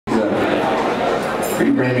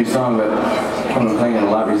pretty brand new song, but I've been playing it a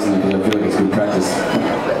lot recently because I feel like it's good practice.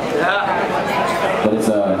 But it's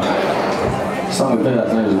a song we played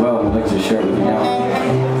last night as well, and I'd like to share it with you now.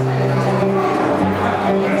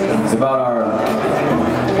 It's about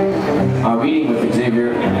our meeting with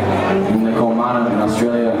Xavier in Nahko in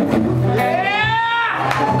Australia.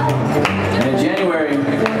 And in January,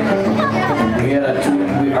 we had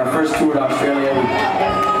our first tour to Australia.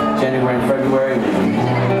 January and February,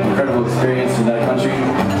 incredible experience in that country.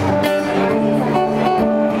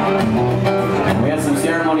 We had some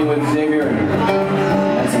ceremony with Xavier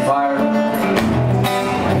and some fire.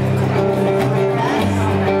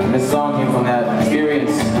 And this song came from that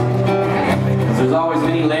experience. Because there's always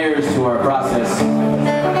many layers to our process,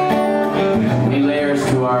 many layers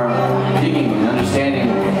to our digging and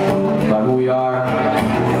understanding about who we are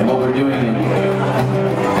and what we're doing in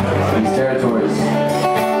these territories.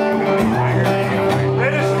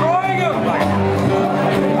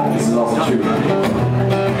 This is also true.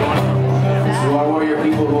 So our warrior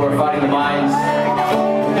people who are fighting the mines,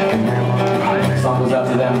 the song goes out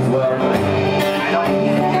to them as well.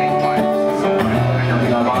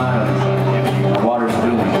 Our mine, our water's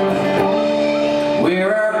clean.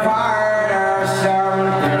 We're a part of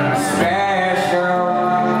something special.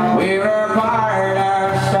 We're a part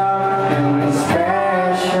of something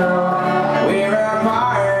special. We're a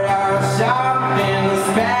part of something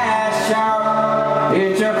special.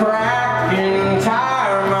 It's a cracking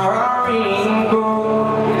time or a rainbow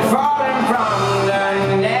falling from the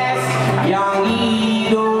nest, young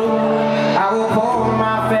eagle. I will pull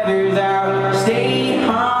my feathers out, stay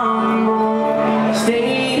humble,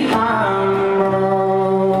 stay humble,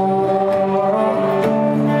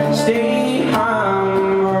 stay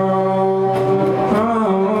humble.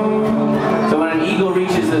 So when an eagle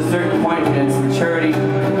reaches a certain point in its maturity,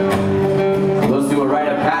 it goes through a rite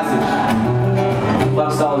of passage.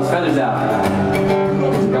 Plucks all his feathers out.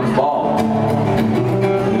 It becomes bald.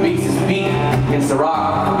 He beats his beak against the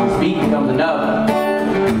rock. His beak becomes a nub.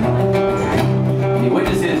 And he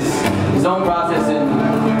witnesses his own process in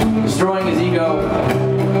destroying his ego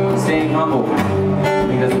and staying humble. I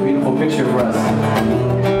think that's a beautiful picture for us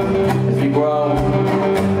as we grow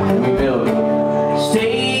and we build.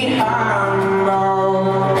 Stay humble.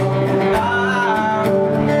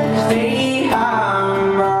 Stay humble.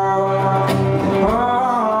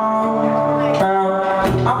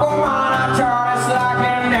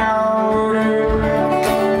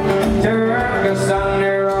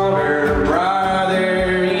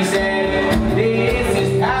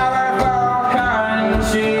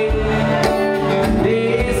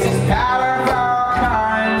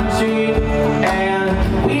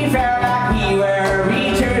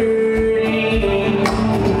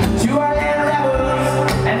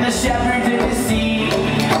 Shepherds in the sea,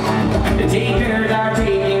 the takers are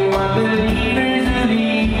taking what the leaders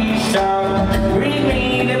release. So bring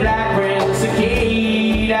me the black-brindled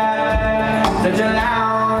cicada, such a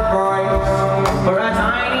loud voice for a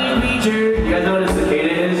tiny creature. You guys know what a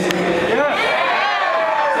cicada is? Yeah.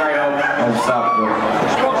 Sorry, I just stopped.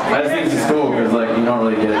 I just think it's cool because like you don't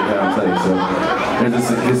really get it if I don't tell you. So there's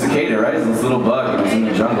this cicada, right? It's this little bug and it's in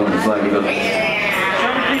the jungle and it's like it goes.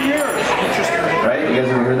 Right? You guys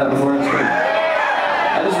ever heard that before? It's great. I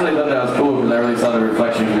just really thought that was cool because I really saw the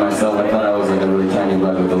reflection of myself. I thought I was like a really tiny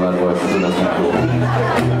bug with a loud voice, so that's not cool.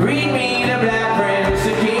 Read me the black-brindled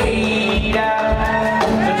cicada,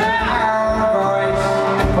 such a loud voice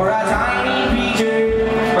for a tiny creature.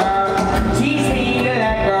 Teach me to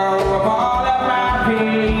let go of all of my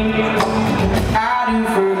pain. I do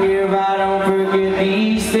forgive, I don't forget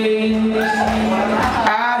these things. I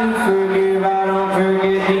do forgive, I don't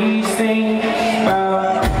forget these things.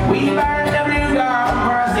 We burn the blue gum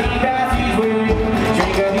for a sea passage with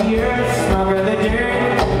drink of the earth.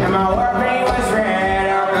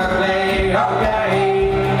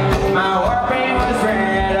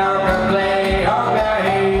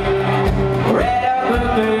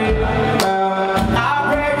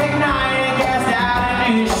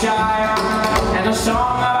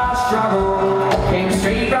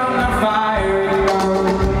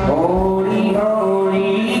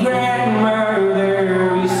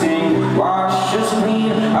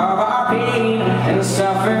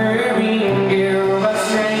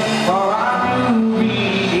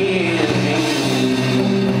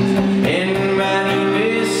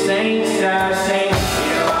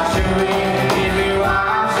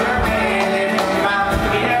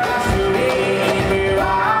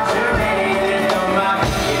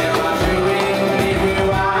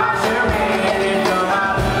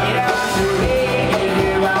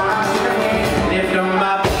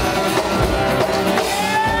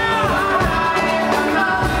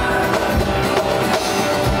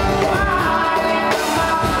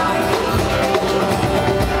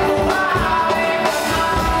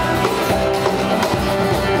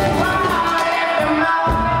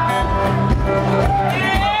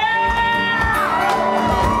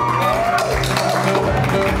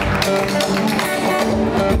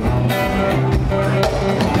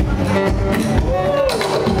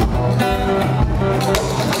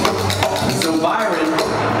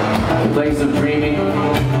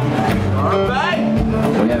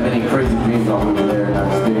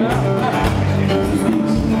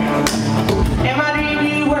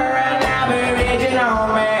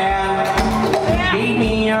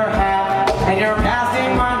 and your past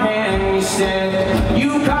in one hand. You said, you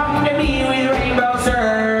come to me with rainbow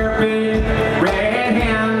serpent, red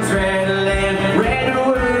hands, red land, red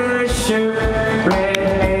worship, red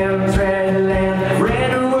hands, red land,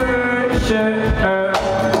 red worship.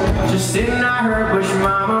 Just in her bush,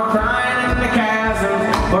 mama crying in the chasm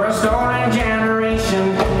for a stolen generation,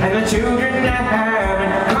 and the children that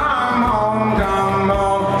haven't come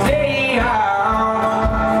home, stay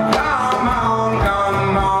home, come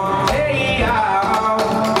home, stay home.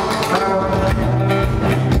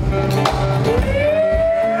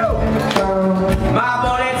 My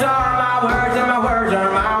bullets are my words, and my words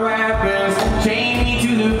are my weapons. Chain me to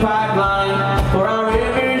the pipeline for our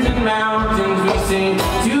rivers and mountains. We sing,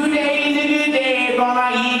 today's a good day for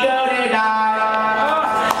my ego to die.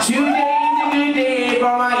 Today's a good day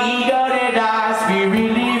for my ego to die.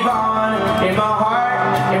 Spirit live on in my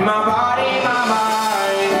heart, in my body, my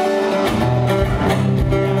mind.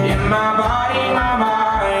 In my body, my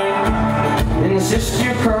mind. And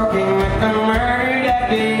sister croaking with the murder that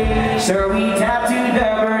day. So we tattooed the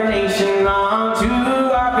bird nation onto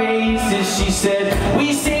our faces. She said,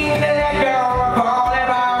 we sing to let go of all of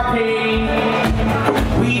our pain.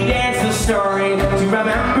 We dance the story to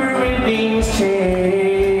remember when things change.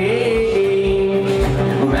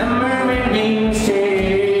 Remember when things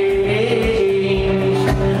change.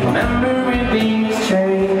 Remember when things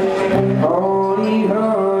change. Holy,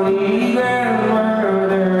 holy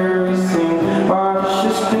grandmother, we sing, wash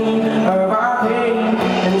us clean of our pain,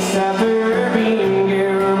 and suffering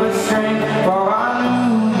give us strength for our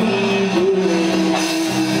new beginning.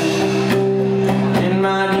 In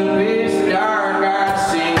my deepest dark I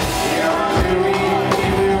sing, wash away,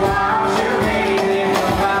 wash away,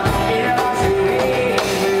 wash away,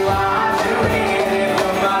 wash away, wash away,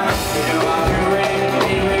 wash away,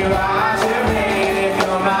 wash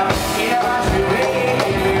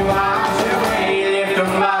away, lift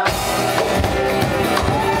them up.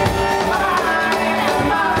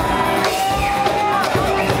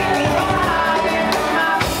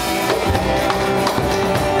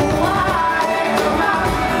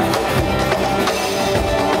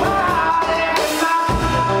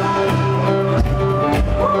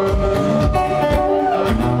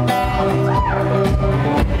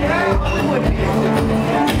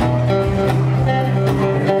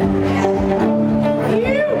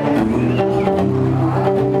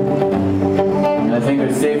 I think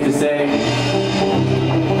it's safe to say,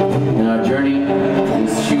 in our journey,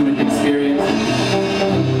 this human experience,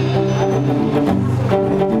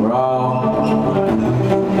 we're all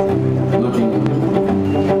looking,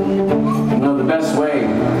 the best way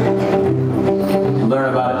to learn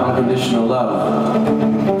about unconditional love.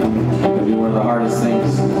 It can be one of the hardest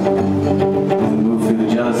things. Move through the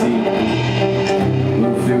jealousy,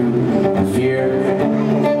 move through the fear,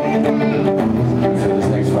 through this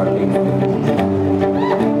next part being.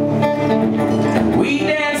 We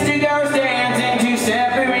dance to ghost dance into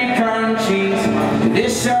separate countries.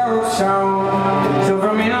 This old song, so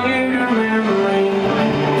familiar to memory.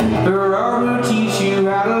 The road will teach you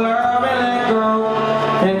how to love and let go.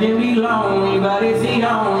 It can be lonely, but it's the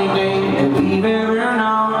only thing that we've ever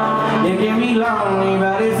known. It can be lonely,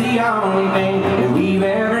 but it's the only thing that we've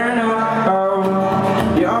ever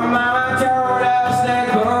known. Your mama told us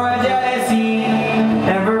let go of jealousy,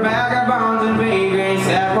 and for vagabonds and vagrants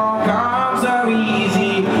that won't come so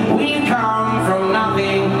easy. We come from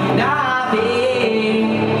nothing, nothing.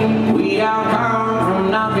 We all come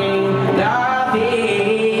from nothing,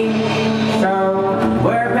 nothing. So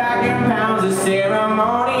we're packing pounds of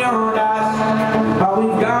ceremonial dust. All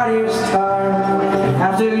we've got is time,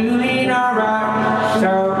 absolutely not right.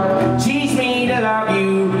 So teach me to love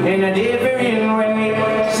you in a different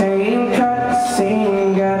way. Same cuts,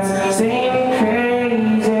 same guts, same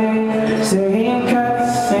crazy. Same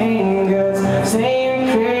cuts, same guts, same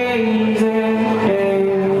crazy.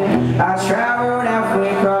 I traveled halfway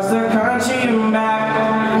across the country and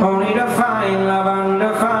back, only to find love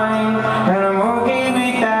undefined. And I'm okay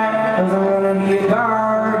with that, 'cause I'm gonna be a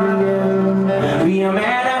guardian. Be a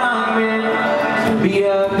man among men, be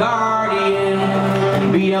a guardian.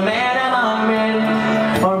 Be a man among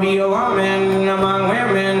men, or be a woman among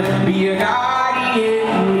women. Be a guardian,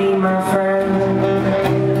 be my friend.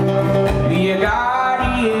 Be a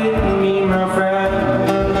guardian, be my friend.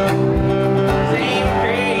 Same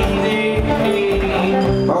crazy,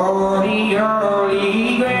 holy,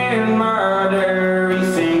 holy grandmother, we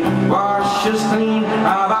sing, wash us clean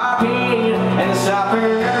of our pain and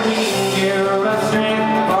suffer.